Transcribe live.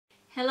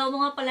Hello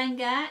mga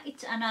palangga,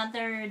 it's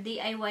another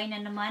DIY na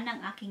naman ang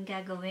aking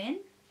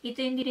gagawin. Ito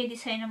yung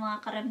dinidesign ng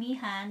mga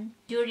karamihan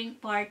during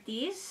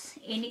parties,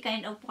 any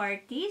kind of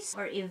parties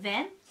or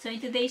event. So in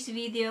today's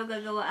video,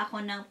 gagawa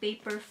ako ng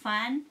paper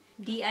fan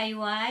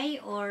DIY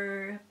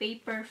or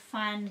paper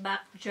fan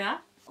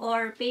backdrop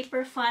or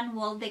paper fan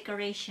wall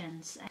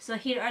decorations. So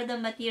here are the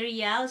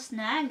materials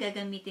na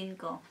gagamitin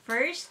ko.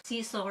 First,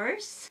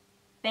 scissors,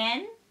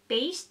 pen,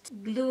 paste,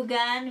 glue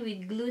gun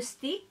with glue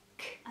stick,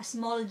 a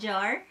small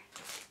jar,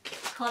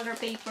 color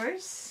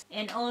papers,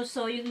 and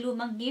also yung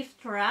lumang gift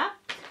wrap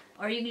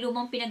or yung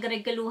lumang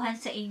pinagregaluhan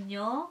sa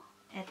inyo.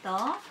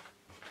 Ito.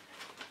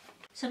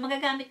 So,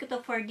 magagamit ko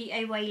to for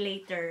DIY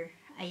later.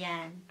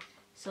 Ayan.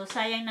 So,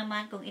 sayang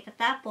naman kung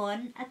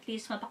itatapon, at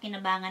least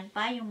mapakinabangan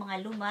pa yung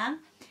mga lumang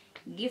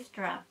gift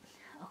wrap.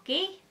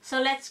 Okay? So,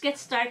 let's get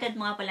started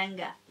mga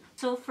palangga.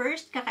 So,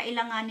 first,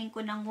 kakailanganin ko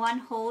ng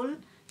 1 whole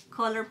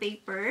color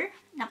paper.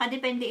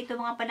 Nakadepende ito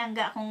mga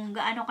palangga kung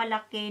gaano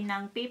kalaki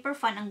ng paper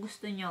fan ang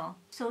gusto nyo.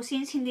 So,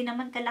 since hindi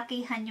naman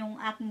kalakihan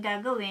yung aking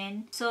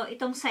gagawin, so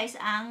itong size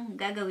ang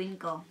gagawin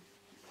ko.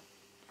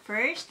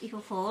 First,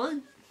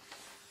 i-fold.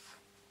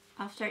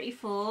 After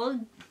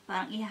i-fold,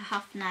 parang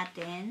i-half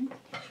natin,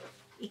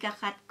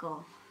 ika-cut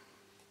ko.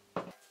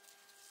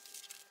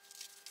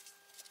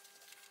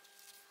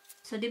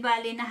 So, di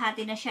bali,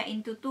 nahati na siya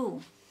into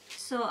 2.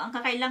 So, ang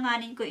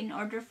kakailanganin ko in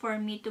order for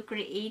me to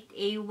create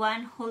a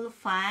 1 whole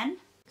fan,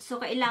 so,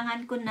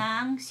 kailangan ko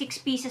ng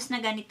 6 pieces na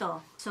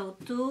ganito. So,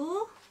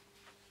 2,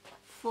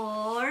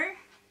 4,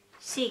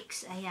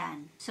 6.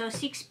 Ayan. So,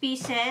 6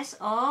 pieces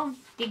of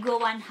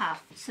tigo 1/2.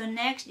 So,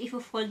 next,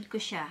 i-fold ko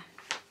siya.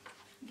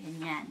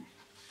 Ganyan.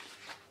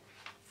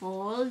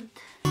 Fold.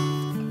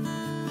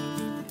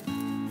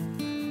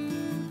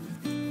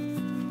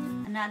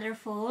 Another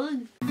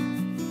fold.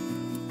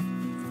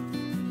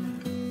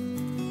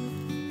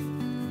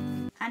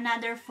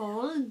 Another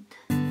fold.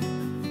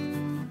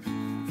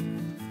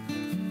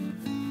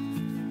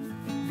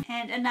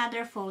 And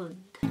another fold.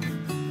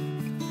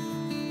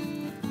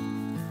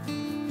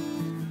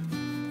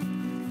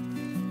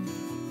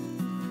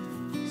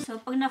 So,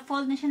 pag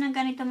na-fold na siya ng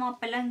ganito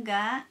mga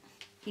palangga,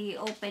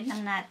 i-open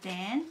lang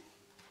natin.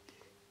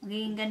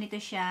 Magiging ganito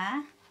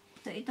siya.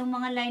 So, itong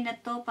mga line na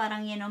to,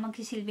 parang yan o,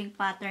 magsisilbing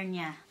pattern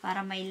niya.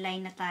 Para may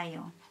line na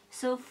tayo.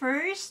 So,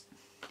 first,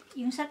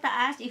 yung sa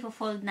taas,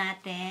 i-fold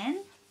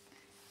natin.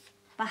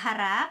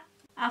 Paharap.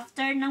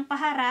 After ng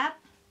paharap,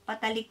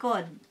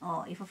 patalikod.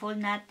 O,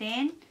 i-fold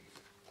natin.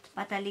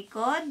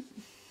 Patalikod.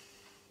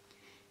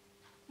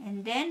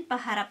 And then,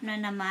 paharap na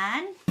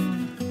naman.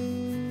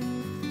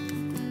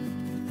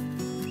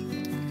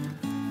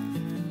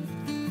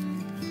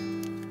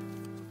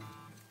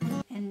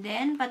 And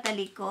then,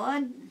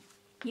 patalikod.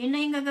 Yun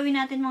na yung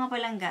gagawin natin mga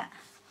palangga.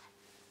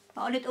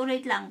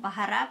 Paulit-ulit lang.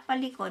 Paharap,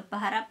 palikod.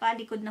 Paharap,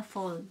 palikod na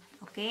fold.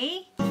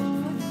 Okay?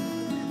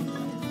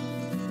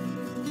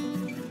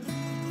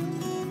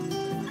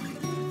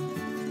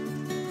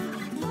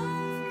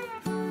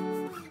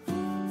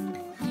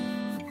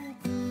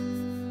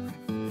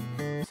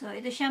 So,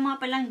 ito siya mga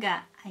palangga.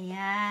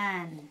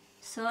 Ayan.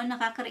 So,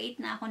 nakakreate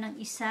na ako ng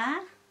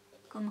isa.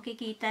 Kung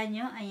makikita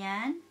nyo,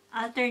 ayan.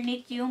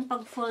 Alternate yung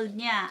pag-fold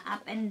niya,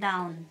 up and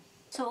down.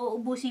 So,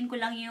 uubusin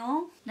ko lang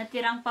yung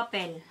natirang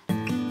papel.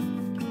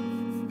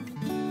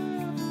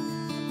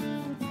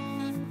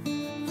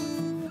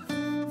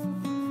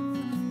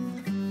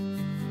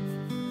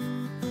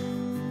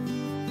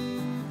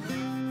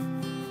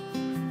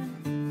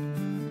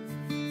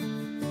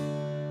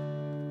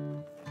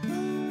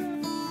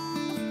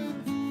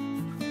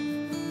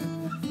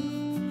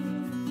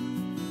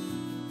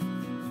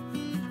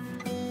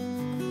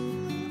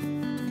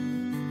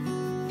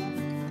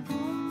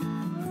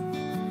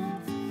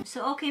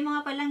 So, okay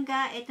mga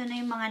palangga, ito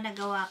na yung mga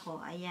nagawa ko.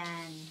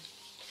 Ayan.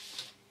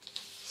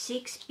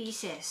 6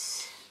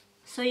 pieces.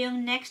 So,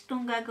 yung next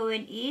kong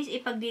gagawin is,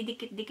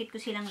 ipagdidikit-dikit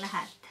ko silang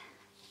lahat.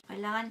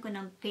 Kailangan ko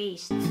ng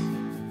paste.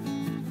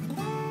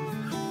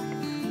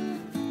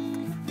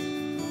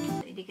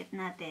 So, idikit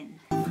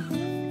natin.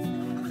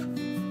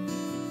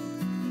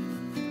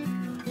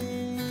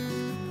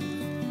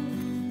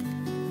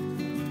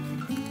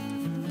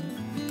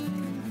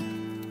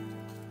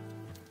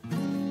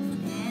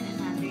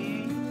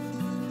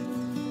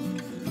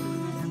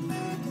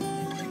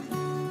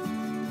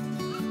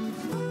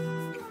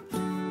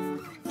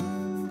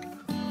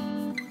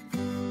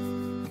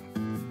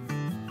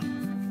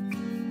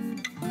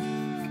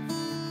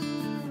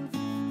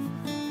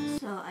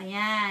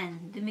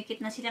 Ayan,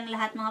 dumikit na silang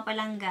lahat mga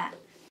palangga.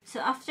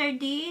 So, after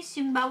this,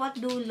 yung bawat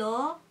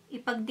dulo,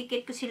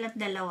 ipagdikit ko sila't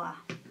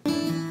dalawa.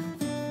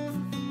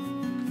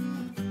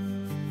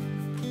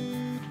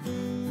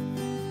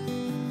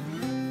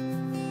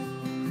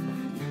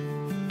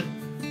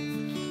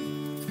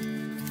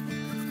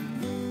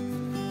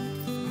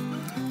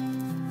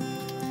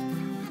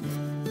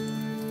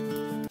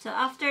 So,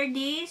 after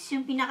this,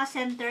 yung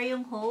pinaka-center,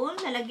 yung hole,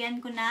 lalagyan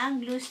ko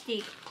ng glue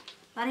stick.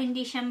 Para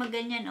hindi siya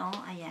maganyan,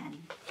 oh. Ayan.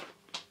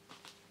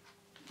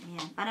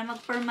 Ayan. Para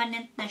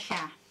mag-permanent na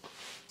siya.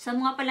 Sa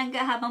mga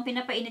palangga, habang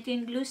pinapainit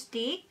yung glue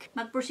stick,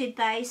 mag-proceed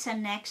tayo sa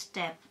next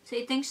step. So,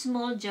 ito yung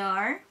small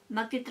jar.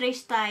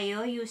 Magti-trace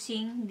tayo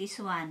using this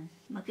one.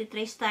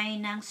 Magti-trace tayo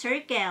ng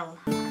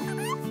circle.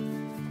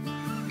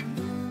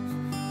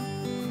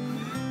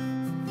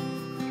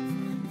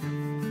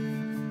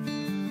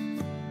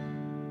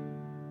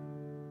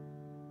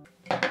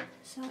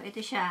 So,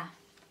 ito siya.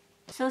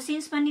 So,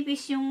 since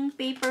manipis yung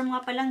paper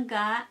mga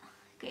palangga,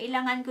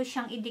 kailangan ko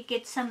siyang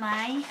idikit sa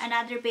may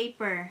another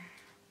paper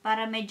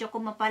para medyo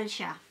kumapal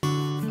siya.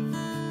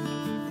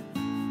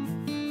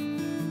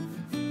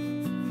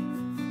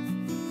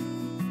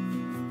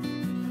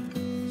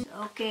 So,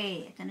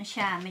 okay. Ito na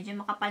siya. Medyo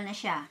makapal na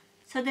siya.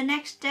 So, the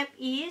next step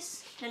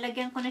is,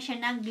 lalagyan ko na siya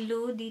ng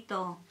glue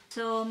dito.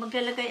 So,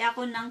 maglalagay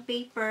ako ng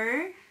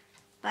paper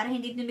para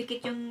hindi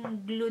dumikit yung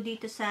glue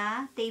dito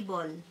sa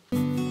table.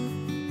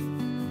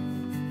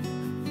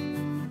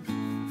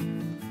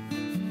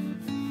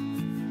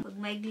 Pag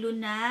may glue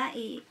na,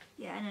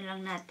 i-ano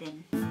lang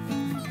natin.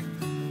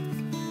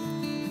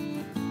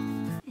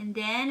 And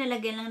then,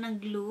 lalagyan lang ng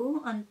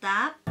glue on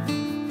top.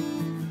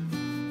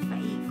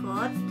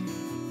 Paikot.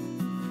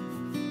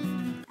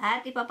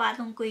 At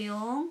ipapatong ko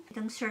yung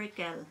itong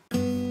circle.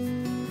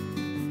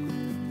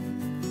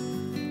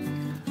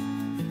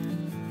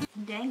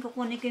 And then,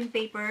 kukunin ko yung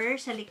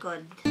paper sa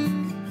likod.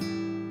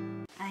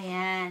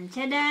 Ayan.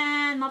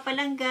 Tchadan! Mga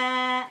palangga.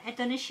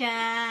 Ito na siya.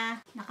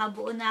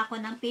 Nakabuo na ako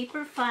ng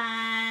paper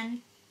fan.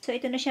 So,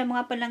 ito na siya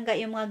mga palangga,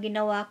 yung mga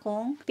ginawa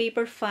kong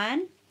paper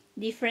fan.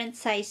 Different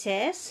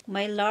sizes.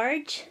 May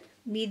large,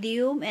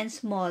 medium, and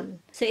small.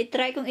 So,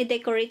 itry kong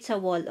i-decorate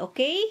sa wall,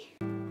 okay?